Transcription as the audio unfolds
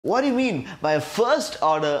what do you mean by a first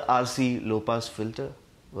order RC low pass filter?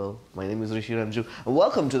 Well, my name is Rishi Remju and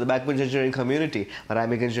welcome to the Backbench Engineering Community, where I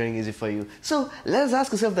make engineering easy for you. So let's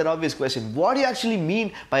ask ourselves that obvious question. What do you actually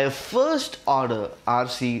mean by a first order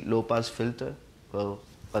RC low pass filter? Well,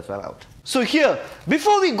 let's find out. So here,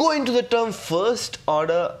 before we go into the term first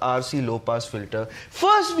order RC low pass filter,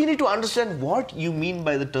 first we need to understand what you mean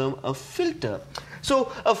by the term a filter.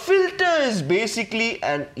 So a filter is basically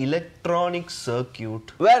an electronic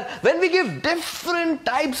circuit where when we give different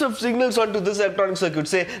types of signals onto this electronic circuit,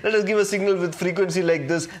 say let us give a signal with frequency like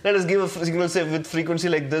this, let us give a signal say with frequency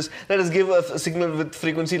like this, let us give a signal with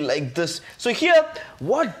frequency like this. So here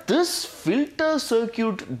what this filter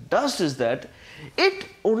circuit does is that it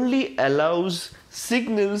only allows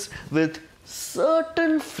signals with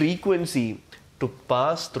certain frequency to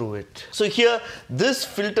pass through it. So here this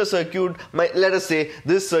filter circuit, let us say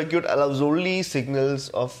this circuit allows only signals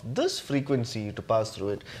of this frequency to pass through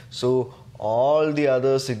it. So all the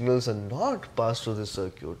other signals are not passed through this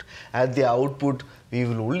circuit. At the output we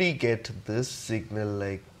will only get this signal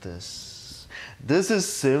like this. This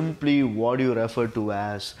is simply what you refer to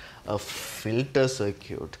as a filter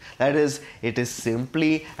circuit. That is, it is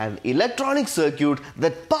simply an electronic circuit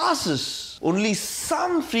that passes only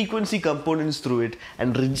some frequency components through it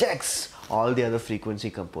and rejects all the other frequency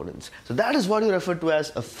components. So that is what you refer to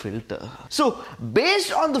as a filter. So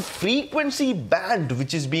based on the frequency band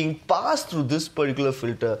which is being passed through this particular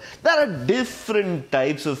filter, there are different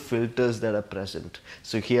types of filters that are present.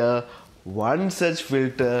 So here one such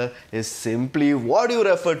filter is simply what you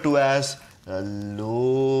refer to as a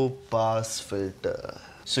low pass filter.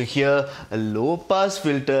 So here a low pass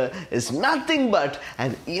filter is nothing but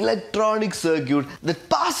an electronic circuit that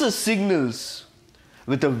passes signals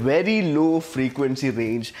with a very low frequency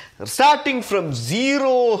range starting from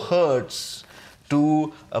 0 Hertz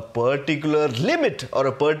to a particular limit or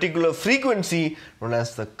a particular frequency known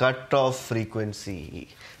as the cutoff frequency.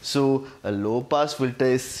 So a low pass filter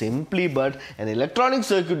is simply but an electronic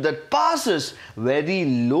circuit that passes very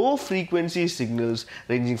low frequency signals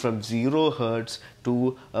ranging from 0 Hertz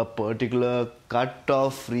to a particular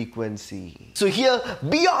cutoff frequency. So here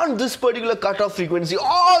beyond this particular cutoff frequency,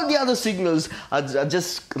 all the other signals are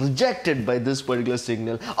just rejected by this particular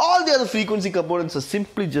signal. All the other frequency components are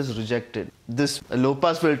simply just rejected. This low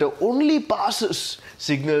pass filter only passes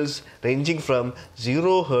signals ranging from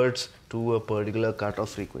 0 Hertz to a particular cutoff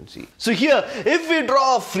frequency. So here, if we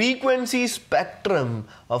draw a frequency spectrum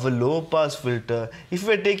of a low pass filter, if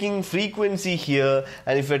we're taking frequency here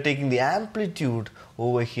and if we're taking the amplitude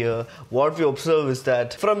over here, what we observe is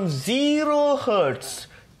that from 0 Hertz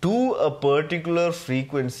to a particular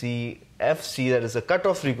frequency FC, that is a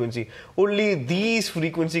cutoff frequency, only these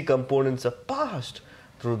frequency components are passed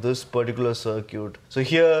through this particular circuit. So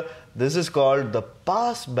here, this is called the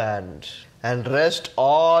pass band, and rest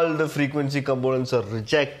all the frequency components are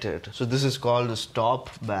rejected. So this is called the stop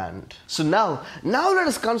band. So now let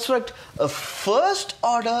us construct a first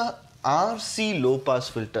order RC low pass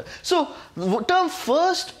filter. So the term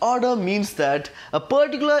first order means that a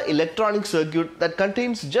particular electronic circuit that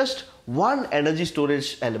contains just one energy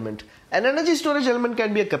storage element. An energy storage element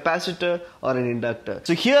can be a capacitor or an inductor.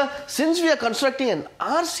 So here, since we are constructing an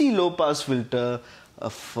RC low pass filter, a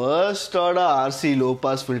first order RC low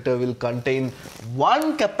pass filter will contain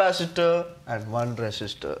one capacitor and one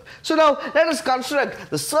resistor. So now let us construct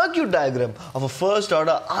the circuit diagram of a first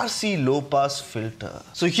order RC low pass filter.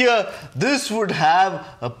 So here this would have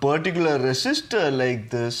a particular resistor like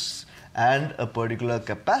this and a particular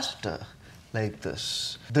capacitor like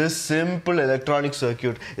this. This simple electronic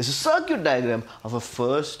circuit is a circuit diagram of a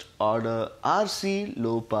first order RC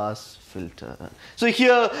low pass filter. So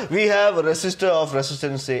here we have a resistor of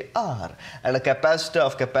resistance say R and a capacitor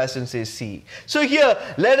of capacitance say C. So here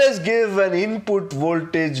let us give an input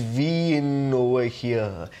voltage V in over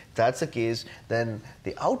here. If that's the case, then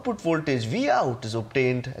the output voltage V out is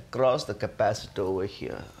obtained across the capacitor over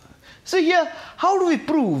here. So here, how do we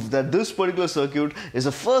prove that this particular circuit is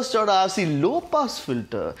a first order RC low pass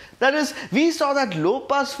filter? That is, we saw that low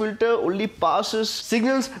pass filter only passes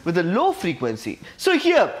signals with a low frequency. So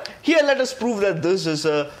here let us prove that this is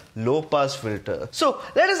a low pass filter. So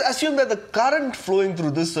let us assume that the current flowing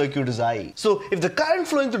through this circuit is I. So if the current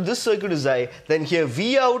flowing through this circuit is I, then here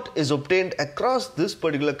V out is obtained across this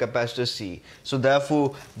particular capacitor C. So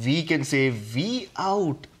therefore we can say V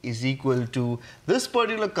out is equal to this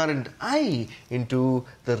particular current I into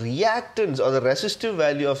the reactance or the resistive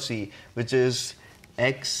value of C, which is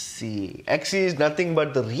XC. XC is nothing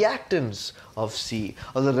but the reactance of C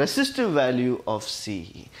or the resistive value of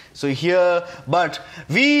C. So here, but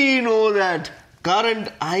we know that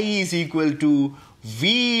current I is equal to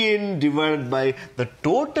V in divided by the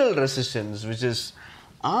total resistance, which is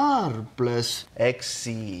R plus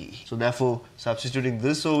XC. So therefore, substituting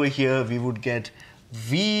this over here, we would get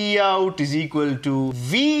V out is equal to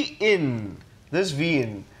V in, this V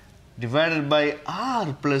in, divided by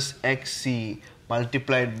R plus XC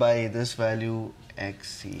multiplied by this value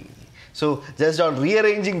XC. So just on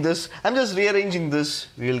rearranging this, I'm just rearranging this,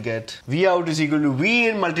 we will get V out is equal to V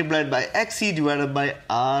in multiplied by XC divided by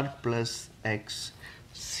R plus XC.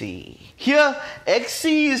 Here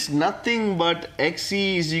XC is nothing but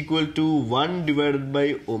XC is equal to 1 divided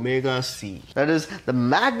by omega C. That is the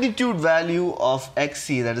magnitude value of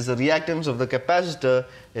XC, that is the reactance of the capacitor,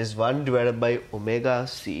 is 1 divided by omega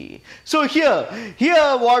C. So here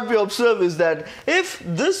what we observe is that if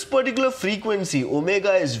this particular frequency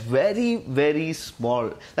omega is very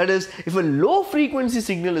small, that is if a low frequency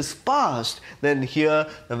signal is passed, then here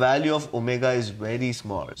the value of omega is very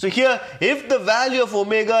small. So here if the value of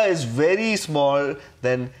omega is very small,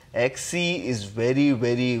 then XC is very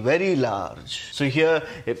large. So here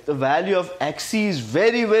if the value of XC is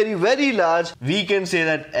very large, we can say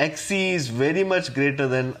that XC is very much greater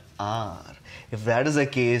than R. If that is the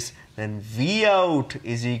case, then V out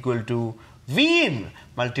is equal to V in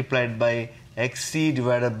multiplied by XC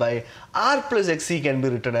divided by R plus XC can be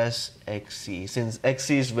written as XC, since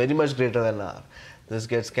XC is very much greater than R. This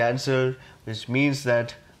gets cancelled, which means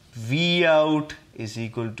that V out is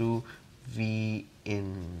equal to V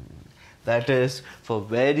in. That is, for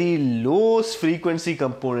very low frequency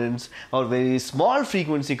components or very small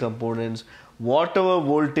frequency components, whatever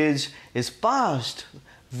voltage is passed,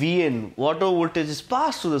 V in, whatever voltage is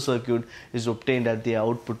passed to the circuit is obtained at the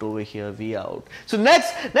output over here, V out. So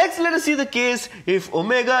next let us see the case if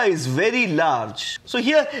omega is very large. So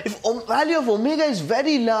here if value of omega is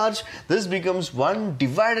very large, this becomes 1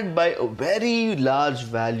 divided by a very large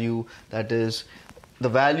value, that is the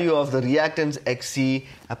value of the reactance XC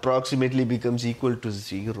approximately becomes equal to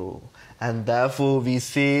 0, and therefore we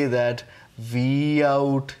say that V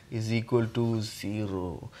out is equal to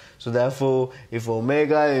 0. So therefore if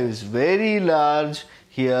omega is very large,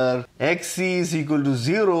 here XC is equal to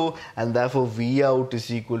 0 and therefore V out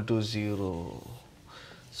is equal to 0.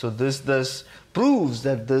 So this thus proves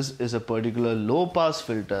that this is a particular low pass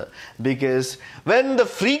filter, because when the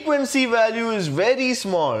frequency value is very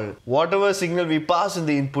small, whatever signal we pass in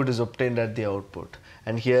the input is obtained at the output.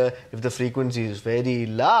 And here if the frequency is very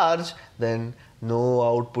large, then no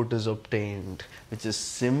output is obtained, which is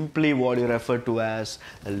simply what you refer to as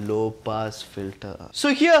a low pass filter.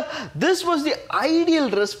 So here this was the ideal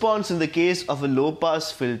response in the case of a low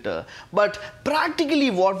pass filter, but practically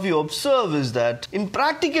what we observe is that in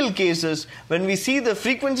practical cases, when we see the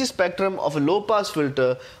frequency spectrum of a low pass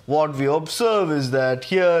filter, what we observe is that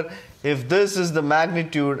here if this is the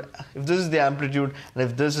magnitude, if this is the amplitude, and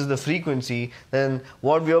if this is the frequency, then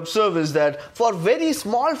what we observe is that for very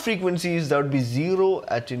small frequencies there would be zero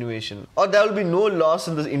attenuation, or there will be no loss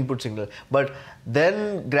in the input signal. But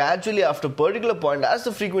then gradually after a particular point, as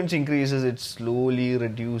the frequency increases, it slowly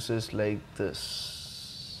reduces like this.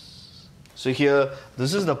 So here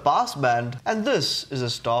this is the pass band and this is a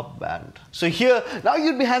stop band. So here now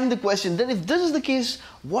you'd be having the question, then if this is the case,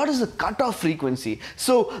 what is the cutoff frequency?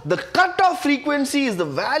 So the cutoff frequency is the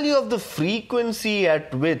value of the frequency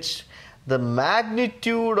at which the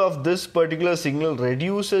magnitude of this particular signal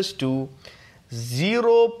reduces to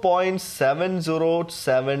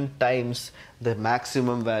 0.707 times the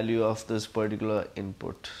maximum value of this particular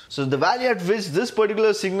input. So the value at which this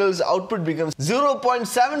particular signal's output becomes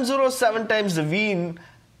 0.707 times the V in,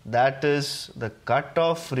 that is the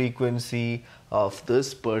cutoff frequency of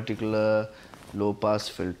this particular low pass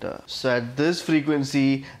filter. So at this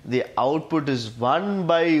frequency the output is 1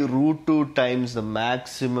 by √2 times the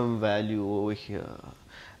maximum value over here.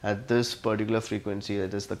 At this particular frequency,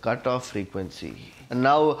 that is the cutoff frequency. And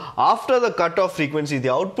now after the cutoff frequency, the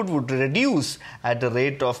output would reduce at a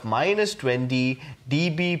rate of -20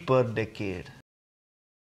 dB per decade.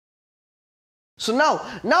 So now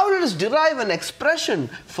let us derive an expression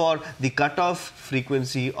for the cutoff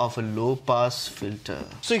frequency of a low pass filter.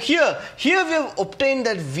 So here we have obtained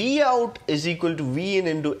that V out is equal to V in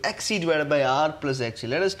into XC divided by R plus XC.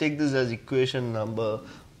 Let us take this as equation number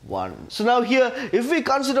 1. So now here if we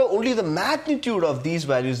consider only the magnitude of these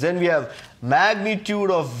values, then we have magnitude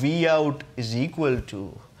of V out is equal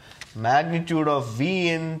to magnitude of V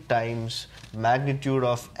in times magnitude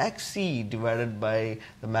of XC divided by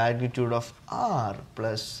the magnitude of R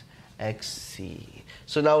plus XC.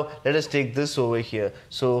 So now let us take this over here.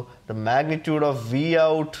 So the magnitude of V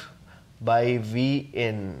out by V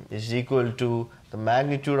in is equal to the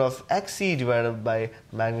magnitude of xc divided by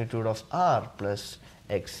magnitude of r plus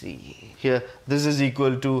xc. Here this is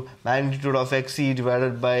equal to magnitude of xc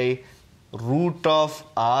divided by root of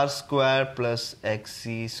r square plus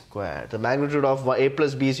xc squared. The magnitude of a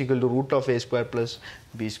plus b is equal to root of a square plus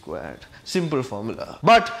b squared. Simple formula.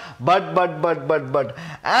 But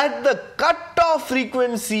at the cutoff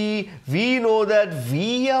frequency, we know that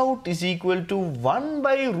V out is equal to 1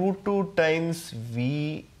 by root 2 times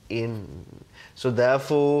V in. So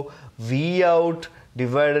therefore, V out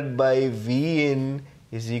divided by V in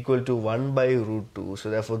is equal to 1 by root 2. So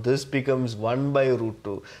therefore, this becomes 1 by root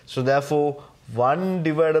 2. So therefore, 1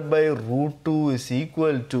 divided by root 2 is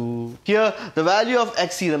equal to, here the value of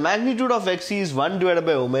xc, the magnitude of xc is 1 divided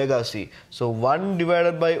by omega c. So 1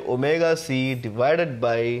 divided by omega c divided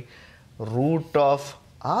by root of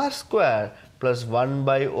r square plus 1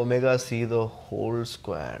 by omega c the whole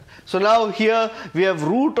square. So now here we have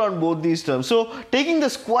root on both these terms. So taking the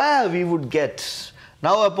square we would get,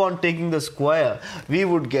 now upon taking the square we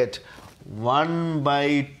would get 1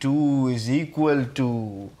 by 2 is equal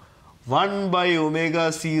to 1 by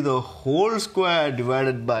omega c the whole square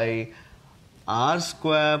divided by r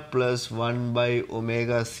square plus 1 by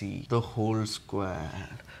omega c the whole square.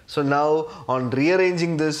 So now on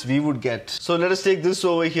rearranging this we would get, so let us take this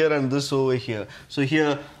over here and this over here. So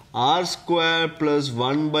here r square plus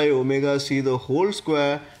 1 by omega c the whole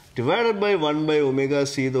square divided by 1 by omega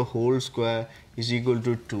c the whole square is equal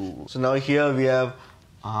to 2. So now here we have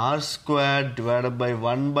r square divided by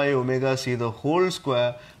 1 by omega c the whole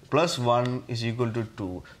square plus 1 is equal to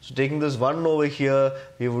 2. So taking this 1 over here,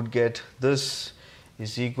 we would get this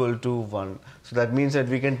is equal to 1. So that means that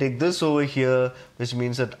we can take this over here, which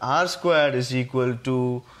means that r squared is equal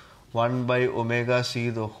to 1 by omega c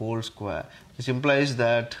the whole square, which implies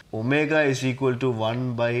that omega is equal to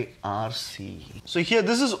 1 by rc. So here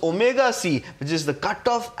this is omega c, which is the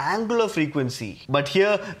cutoff angular frequency. But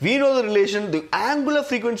here we know the relation, the angular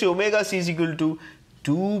frequency omega c is equal to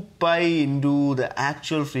 2 pi into the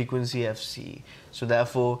actual frequency fc. So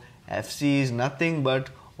therefore fc is nothing but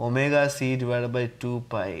omega c divided by 2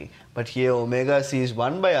 pi. But here omega c is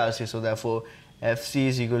 1 by rc. So therefore fc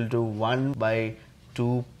is equal to 1 by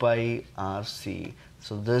 2 pi rc.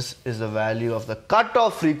 So this is the value of the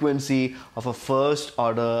cutoff frequency of a first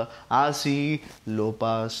order RC low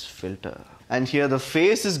pass filter. And here the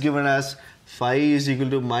phase is given as phi is equal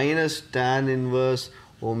to minus tan inverse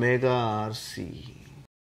omega rc.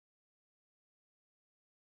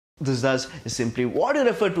 This thus is simply what you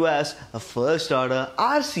refer to as a first order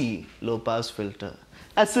RC low pass filter.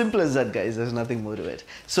 As simple as that, guys. There's nothing more to it.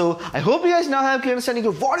 So I hope you guys now have a clear understanding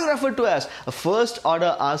of what you refer to as a first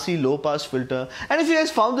order RC low pass filter. And if you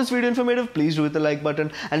guys found this video informative, please do hit the like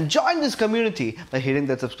button and join this community by hitting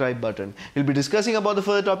that subscribe button. We'll be discussing about the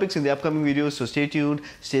further topics in the upcoming videos, so stay tuned,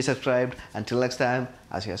 stay subscribed. Until next time,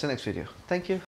 I'll see you guys in the next video. Thank you.